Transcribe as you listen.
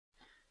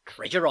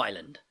Treasure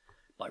Island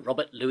by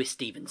Robert Louis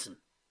Stevenson.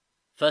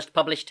 First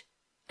published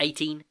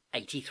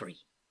 1883.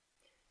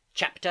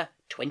 Chapter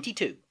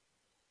 22.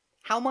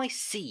 How My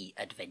Sea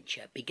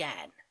Adventure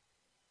Began.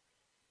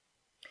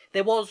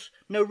 There was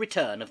no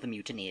return of the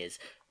mutineers,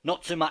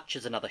 not so much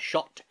as another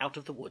shot out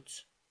of the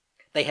woods.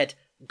 They had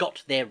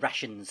got their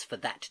rations for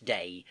that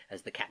day,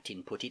 as the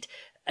captain put it,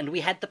 and we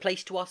had the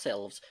place to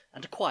ourselves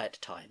and a quiet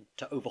time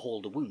to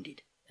overhaul the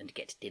wounded and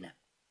get dinner.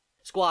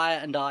 Squire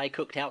and I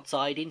cooked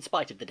outside in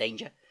spite of the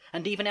danger,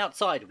 and even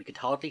outside we could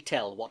hardly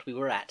tell what we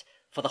were at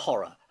for the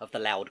horror of the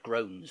loud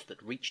groans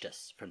that reached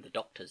us from the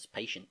doctor's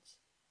patients.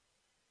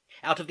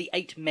 Out of the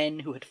 8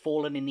 men who had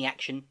fallen in the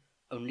action,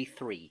 only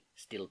 3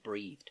 still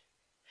breathed.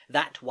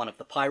 That one of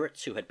the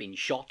pirates who had been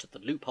shot at the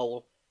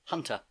loophole,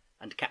 Hunter,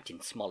 and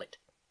Captain Smollett.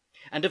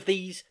 And of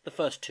these, the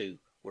first 2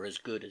 were as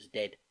good as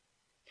dead.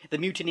 The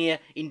mutineer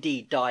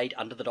indeed died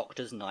under the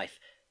doctor's knife,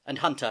 and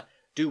Hunter,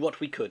 do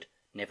what we could,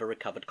 never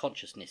recovered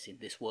consciousness in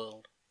this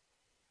world.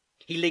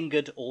 He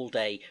lingered all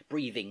day,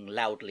 breathing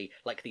loudly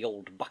like the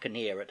old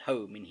buccaneer at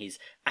home in his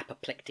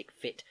apoplectic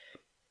fit,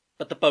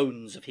 but the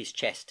bones of his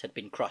chest had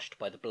been crushed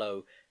by the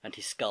blow, and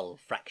his skull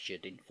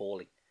fractured in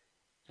falling,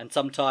 and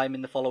some time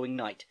in the following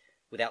night,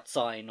 without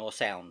sign or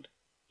sound,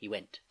 he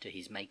went to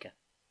his Maker.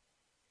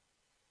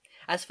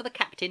 As for the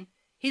captain,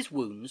 his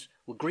wounds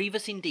were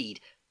grievous indeed,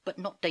 but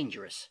not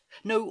dangerous.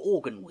 No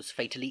organ was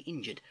fatally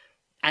injured.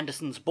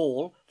 Anderson's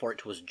ball, for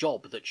it was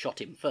Job that shot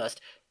him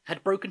first,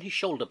 had broken his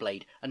shoulder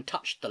blade and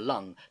touched the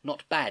lung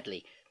not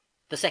badly.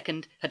 The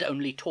second had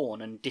only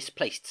torn and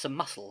displaced some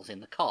muscles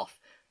in the calf.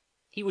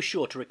 He was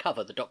sure to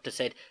recover, the doctor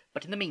said,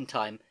 but in the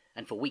meantime,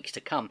 and for weeks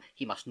to come,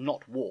 he must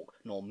not walk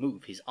nor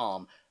move his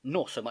arm,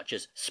 nor so much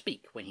as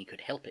speak when he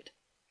could help it.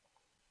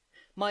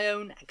 My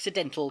own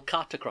accidental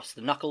cut across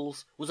the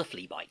knuckles was a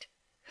flea bite.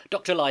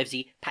 Dr.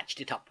 Livesey patched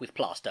it up with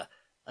plaster,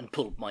 and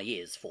pulled my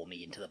ears for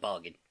me into the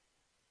bargain.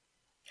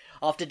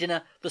 After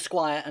dinner, the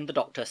squire and the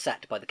doctor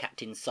sat by the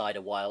captain's side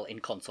a while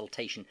in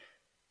consultation,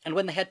 and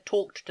when they had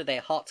talked to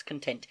their heart's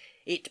content,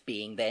 it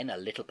being then a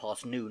little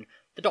past noon,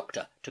 the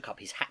doctor took up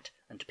his hat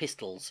and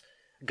pistols,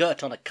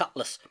 girt on a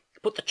cutlass,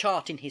 put the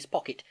chart in his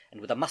pocket, and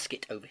with a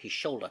musket over his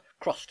shoulder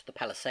crossed the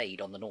palisade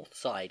on the north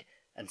side,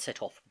 and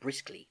set off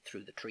briskly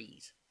through the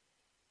trees.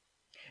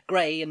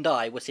 Gray and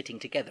I were sitting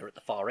together at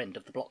the far end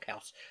of the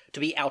blockhouse, to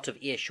be out of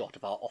earshot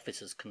of our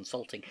officers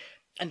consulting,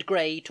 and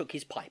Gray took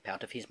his pipe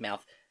out of his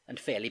mouth, and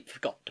fairly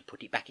forgot to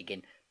put it back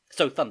again,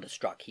 so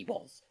thunderstruck he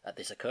was at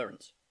this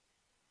occurrence.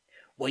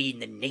 "Why, in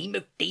the name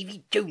of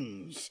Davy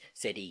Jones,"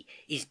 said he,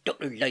 "is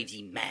Dr.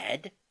 Livesey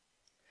mad?"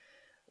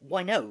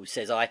 "Why, no,"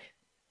 says I.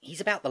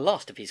 "He's about the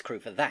last of his crew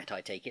for that,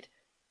 I take it."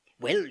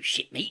 "Well,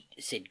 shipmate,"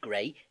 said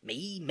Gray,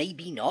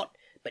 maybe not,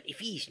 but if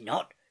he's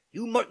not,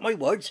 you mark my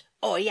words,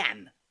 I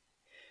am."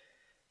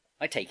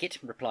 "I take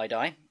it," replied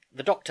I.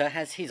 "The doctor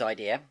has his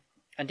idea,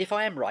 and if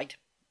I am right,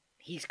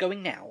 he's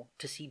going now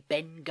to see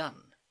Ben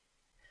Gunn."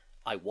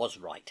 I was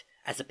right,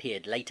 as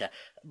appeared later,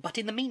 but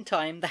in the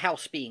meantime, the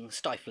house being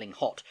stifling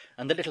hot,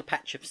 and the little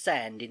patch of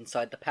sand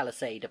inside the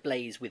palisade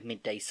ablaze with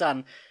midday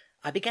sun,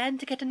 I began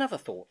to get another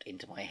thought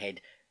into my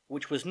head,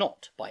 which was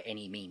not by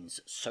any means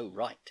so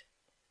right.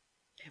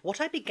 What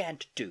I began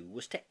to do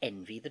was to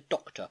envy the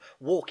doctor,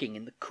 walking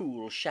in the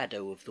cool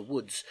shadow of the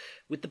woods,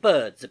 with the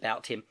birds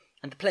about him,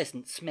 and the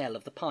pleasant smell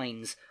of the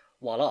pines,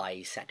 while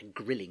I sat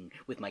grilling,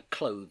 with my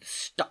clothes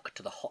stuck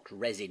to the hot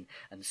resin,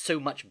 and so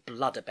much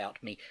blood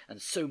about me,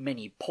 and so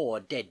many poor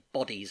dead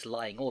bodies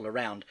lying all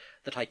around,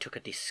 that I took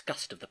a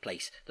disgust of the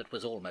place that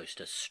was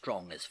almost as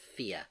strong as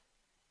fear.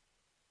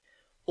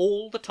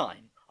 All the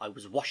time I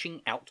was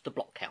washing out the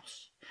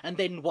blockhouse, and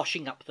then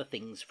washing up the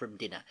things from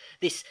dinner.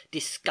 This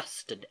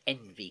disgust and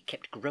envy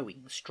kept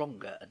growing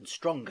stronger and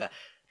stronger,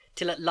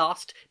 till at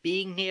last,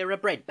 being near a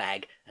bread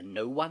bag, and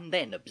no one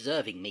then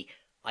observing me,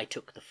 I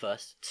took the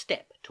first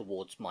step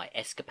towards my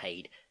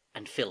escapade,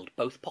 and filled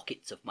both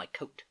pockets of my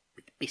coat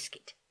with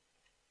biscuit.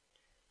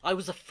 I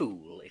was a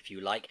fool, if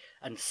you like,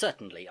 and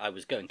certainly I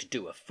was going to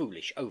do a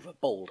foolish,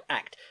 over-bold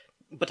act,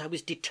 but I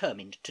was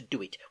determined to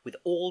do it with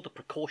all the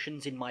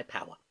precautions in my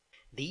power.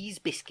 These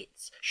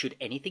biscuits, should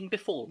anything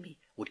befall me,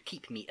 would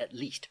keep me at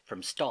least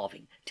from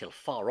starving till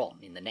far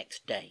on in the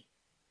next day.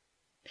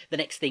 The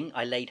next thing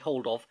I laid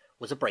hold of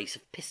was a brace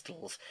of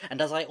pistols,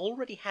 and as I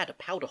already had a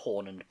powder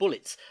horn and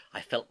bullets,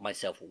 I felt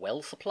myself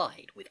well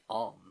supplied with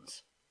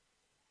arms.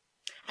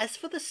 As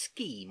for the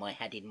scheme I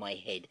had in my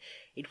head,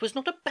 it was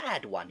not a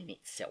bad one in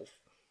itself.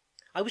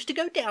 I was to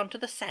go down to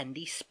the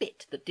sandy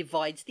spit that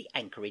divides the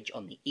anchorage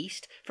on the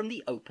east from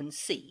the open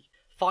sea,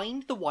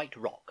 find the white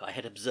rock I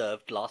had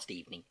observed last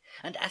evening,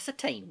 and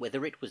ascertain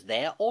whether it was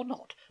there or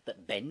not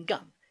that Ben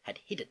Gunn had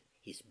hidden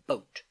his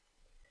boat.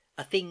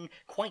 A thing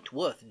quite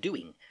worth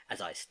doing, as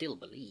I still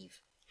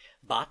believe.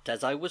 But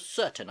as I was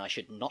certain I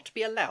should not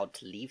be allowed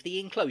to leave the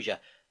enclosure,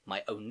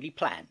 my only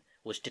plan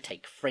was to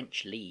take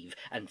French leave,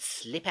 and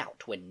slip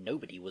out when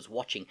nobody was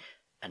watching,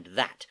 and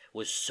that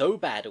was so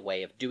bad a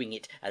way of doing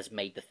it as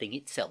made the thing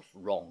itself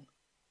wrong.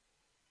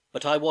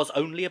 But I was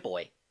only a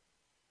boy,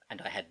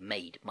 and I had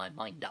made my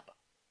mind up.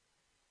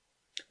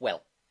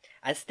 Well,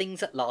 As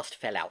things at last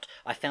fell out,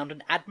 I found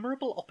an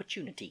admirable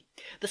opportunity.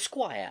 The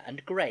squire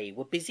and Grey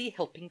were busy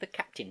helping the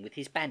captain with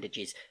his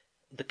bandages.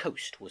 The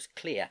coast was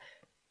clear.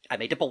 I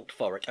made a bolt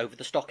for it over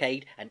the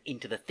stockade and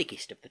into the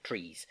thickest of the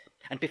trees,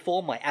 and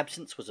before my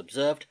absence was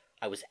observed,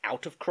 I was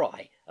out of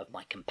cry of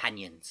my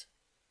companions.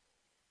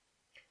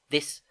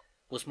 This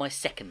was my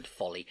second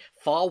folly,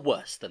 far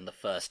worse than the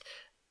first,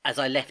 as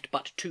I left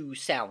but 2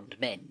 sound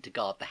men to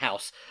guard the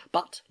house,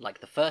 but, like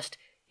the first,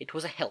 it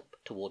was a help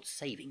towards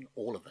saving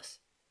all of us.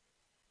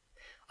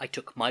 I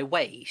took my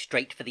way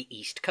straight for the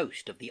east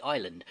coast of the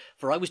island,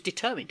 for I was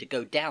determined to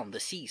go down the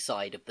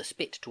seaside of the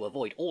spit to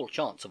avoid all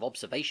chance of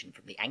observation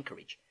from the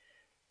anchorage.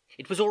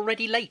 It was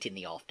already late in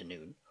the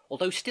afternoon,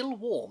 although still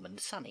warm and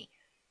sunny.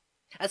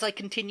 As I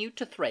continued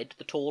to thread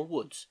the tall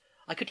woods,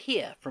 I could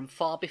hear from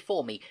far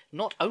before me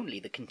not only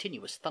the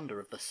continuous thunder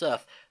of the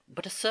surf,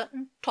 but a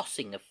certain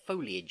tossing of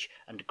foliage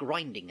and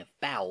grinding of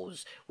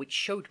boughs, which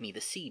showed me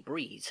the sea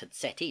breeze had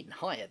set in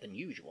higher than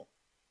usual.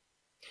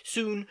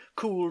 Soon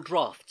cool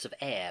draughts of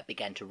air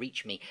began to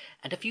reach me,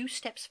 and a few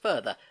steps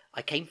further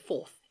I came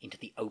forth into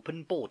the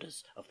open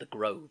borders of the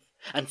grove,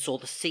 and saw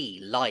the sea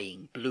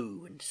lying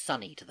blue and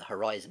sunny to the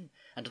horizon,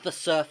 and the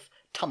surf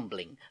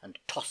tumbling and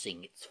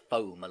tossing its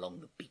foam along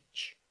the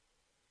beach.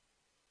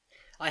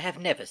 I have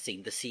never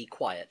seen the sea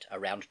quiet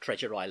around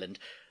Treasure Island.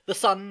 The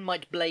sun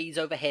might blaze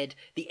overhead,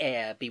 the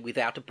air be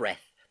without a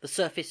breath, the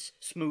surface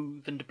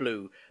smooth and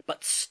blue,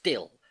 but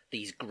still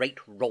these great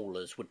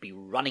rollers would be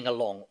running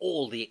along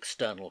all the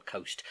external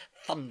coast,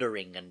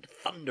 thundering and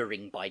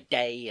thundering by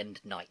day and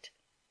night.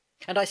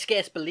 And I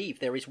scarce believe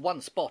there is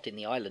one spot in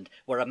the island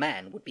where a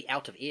man would be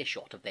out of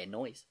earshot of their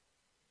noise.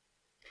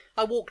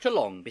 I walked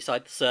along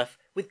beside the surf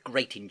with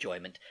great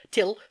enjoyment,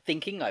 till,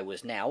 thinking I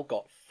was now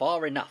got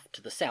far enough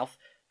to the south,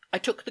 I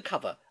took the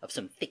cover of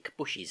some thick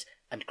bushes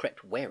and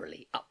crept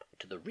warily up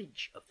to the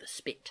ridge of the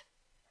spit.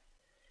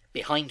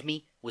 Behind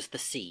me was the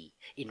sea,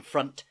 in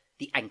front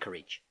the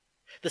anchorage.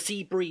 The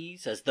sea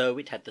breeze, as though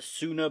it had the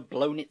sooner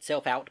blown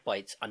itself out by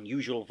its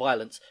unusual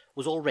violence,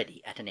 was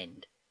already at an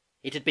end.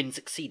 It had been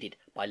succeeded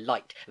by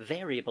light,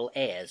 variable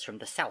airs from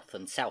the south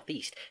and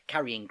southeast,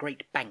 carrying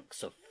great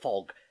banks of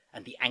fog,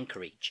 and the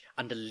anchorage,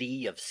 under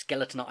lee of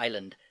Skeleton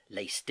Island,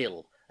 lay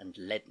still and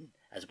leaden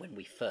as when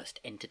we first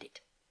entered it.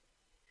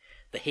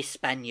 The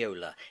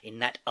Hispaniola, in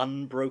that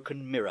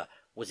unbroken mirror,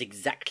 was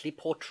exactly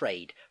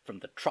portrayed from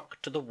the truck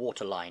to the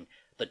waterline,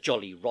 the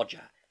Jolly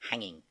Roger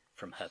hanging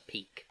from her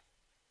peak.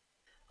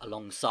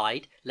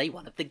 Alongside lay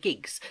one of the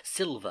gigs,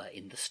 silver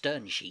in the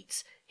stern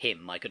sheets.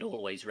 Him I could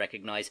always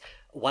recognise,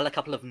 while a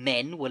couple of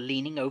men were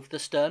leaning over the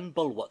stern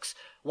bulwarks,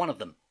 one of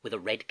them with a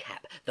red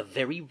cap, the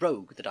very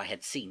rogue that I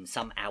had seen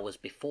some hours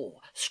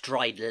before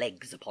stride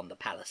legs upon the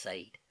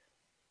palisade.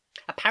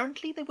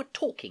 Apparently they were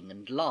talking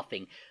and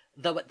laughing,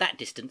 though at that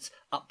distance,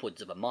 upwards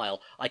of a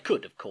mile, I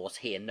could, of course,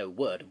 hear no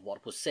word of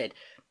what was said.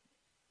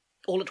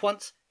 All at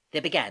once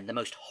there began the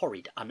most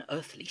horrid,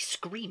 unearthly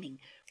screaming,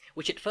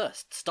 which at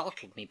first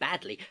startled me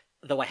badly,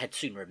 though I had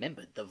soon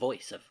remembered the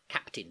voice of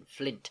Captain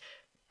Flint,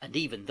 and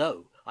even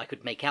though I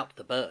could make out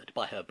the bird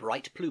by her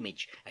bright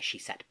plumage as she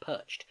sat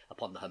perched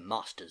upon her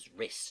master's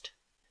wrist.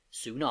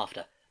 Soon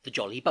after, the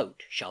jolly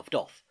boat shoved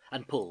off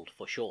and pulled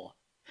for shore,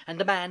 and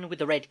the man with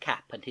the red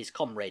cap and his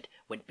comrade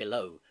went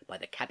below by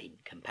the cabin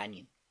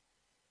companion.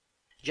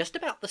 Just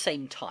about the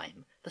same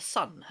time the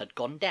sun had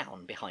gone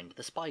down behind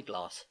the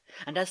spyglass,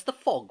 and as the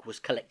fog was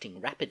collecting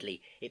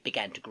rapidly, it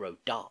began to grow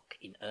dark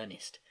in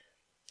earnest.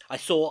 I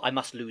saw I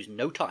must lose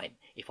no time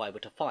if I were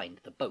to find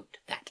the boat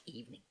that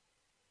evening.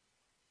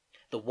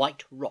 The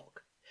white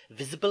rock,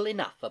 visible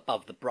enough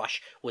above the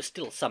brush, was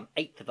still some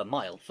 1/8 of a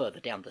mile further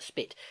down the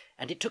spit,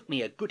 and it took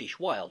me a goodish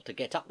while to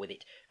get up with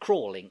it,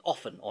 crawling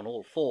often on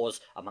all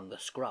fours among the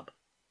scrub.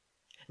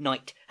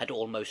 Night had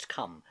almost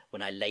come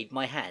when I laid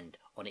my hand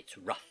on its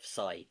rough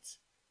sides.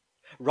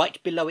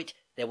 Right below it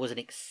there was an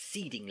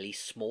exceedingly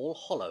small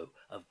hollow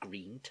of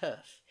green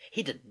turf,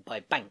 hidden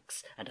by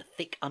banks and a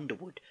thick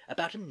underwood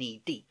about a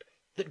knee deep,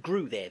 that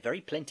grew there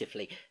very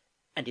plentifully,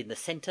 and in the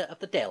centre of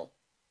the dell,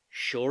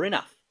 sure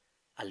enough,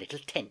 a little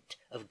tent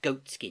of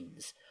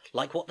goatskins,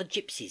 like what the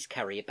gypsies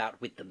carry about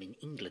with them in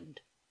England.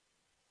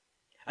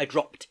 I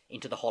dropped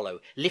into the hollow,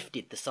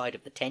 lifted the side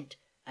of the tent,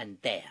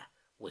 and there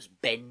was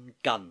Ben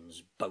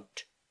Gunn's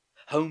boat.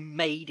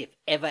 Homemade, if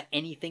ever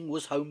anything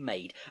was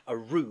homemade, a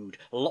rude,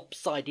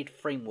 lopsided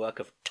framework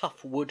of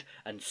tough wood,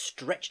 and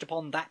stretched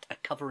upon that a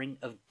covering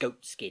of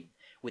goatskin,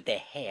 with their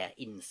hair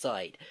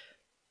inside.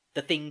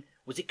 The thing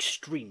was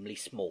extremely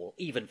small,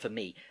 even for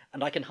me,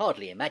 and I can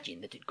hardly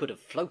imagine that it could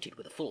have floated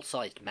with a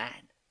full-sized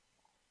man.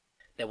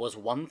 There was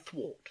one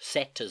thwart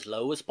set as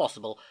low as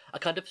possible, a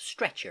kind of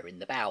stretcher in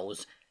the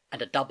bows,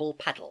 and a double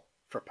paddle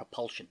for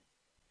propulsion.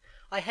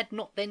 I had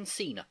not then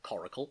seen a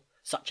coracle,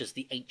 such as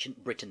the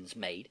ancient Britons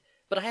made,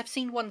 but I have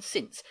seen one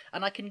since,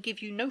 and I can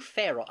give you no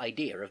fairer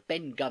idea of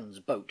Ben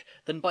Gunn's boat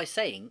than by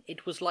saying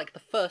it was like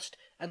the first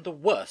and the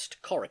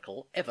worst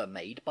coracle ever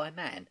made by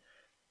man.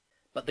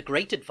 But the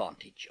great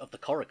advantage of the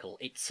coracle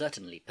it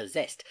certainly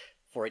possessed,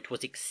 for it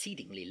was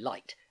exceedingly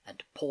light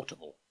and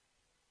portable.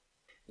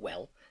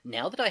 Well,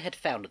 Now that I had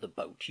found the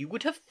boat, you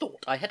would have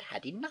thought I had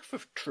had enough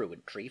of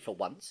truantry for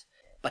once.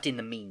 But in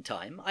the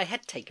meantime I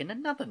had taken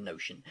another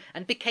notion,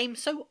 and became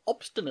so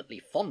obstinately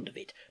fond of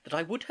it that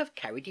I would have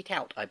carried it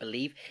out, I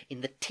believe, in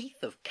the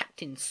teeth of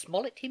Captain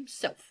Smollett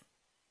himself.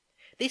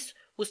 This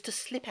was to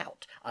slip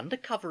out under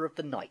cover of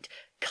the night,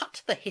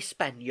 cut the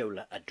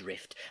Hispaniola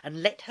adrift,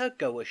 and let her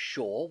go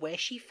ashore where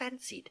she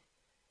fancied.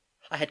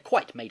 I had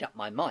quite made up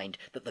my mind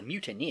that the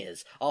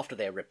mutineers, after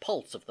their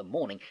repulse of the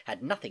morning,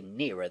 had nothing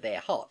nearer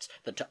their hearts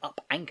than to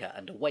up anchor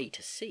and away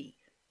to sea.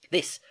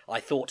 This, I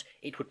thought,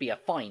 it would be a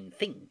fine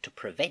thing to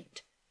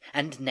prevent,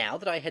 and now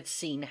that I had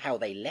seen how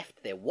they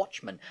left their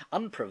watchman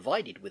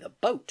unprovided with a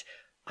boat,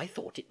 I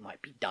thought it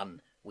might be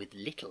done with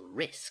little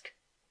risk.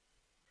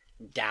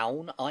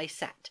 Down I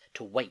sat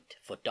to wait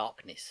for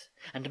darkness,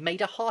 and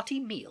made a hearty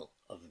meal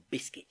of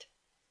biscuit.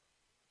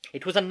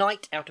 It was a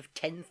night out of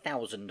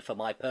 10,000 for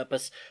my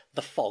purpose.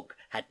 The fog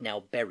had now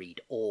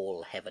buried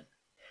all heaven.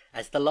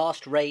 As the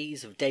last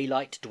rays of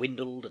daylight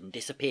dwindled and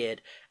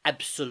disappeared,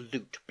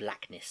 absolute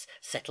blackness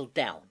settled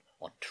down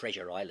on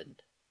Treasure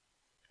Island.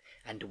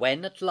 And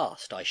when at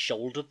last I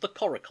shouldered the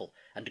coracle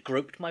and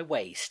groped my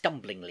way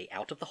stumblingly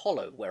out of the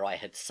hollow where I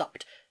had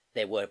supped,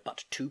 there were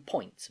but 2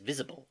 points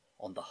visible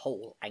on the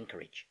whole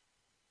anchorage.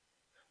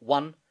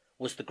 One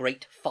was the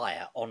great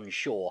fire on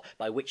shore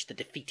by which the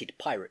defeated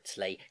pirates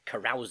lay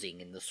carousing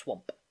in the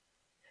swamp.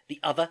 The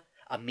other,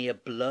 a mere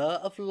blur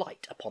of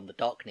light upon the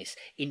darkness,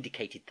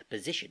 indicated the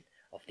position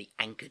of the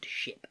anchored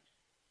ship.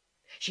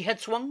 She had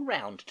swung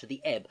round to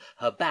the ebb,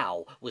 her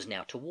bow was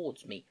now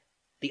towards me.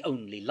 The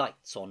only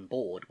lights on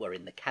board were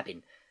in the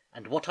cabin,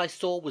 and what I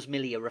saw was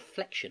merely a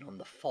reflection on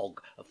the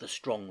fog of the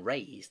strong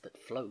rays that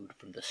flowed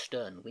from the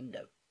stern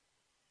window.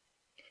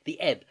 The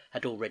ebb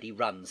had already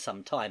run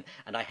some time,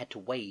 and I had to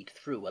wade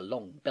through a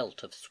long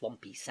belt of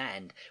swampy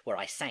sand, where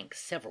I sank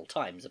several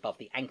times above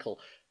the ankle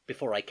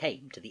before I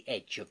came to the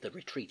edge of the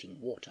retreating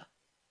water,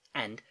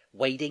 and,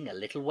 wading a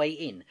little way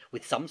in,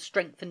 with some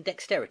strength and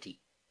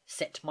dexterity,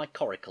 set my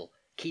coracle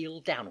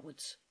keel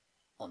downwards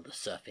on the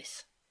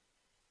surface.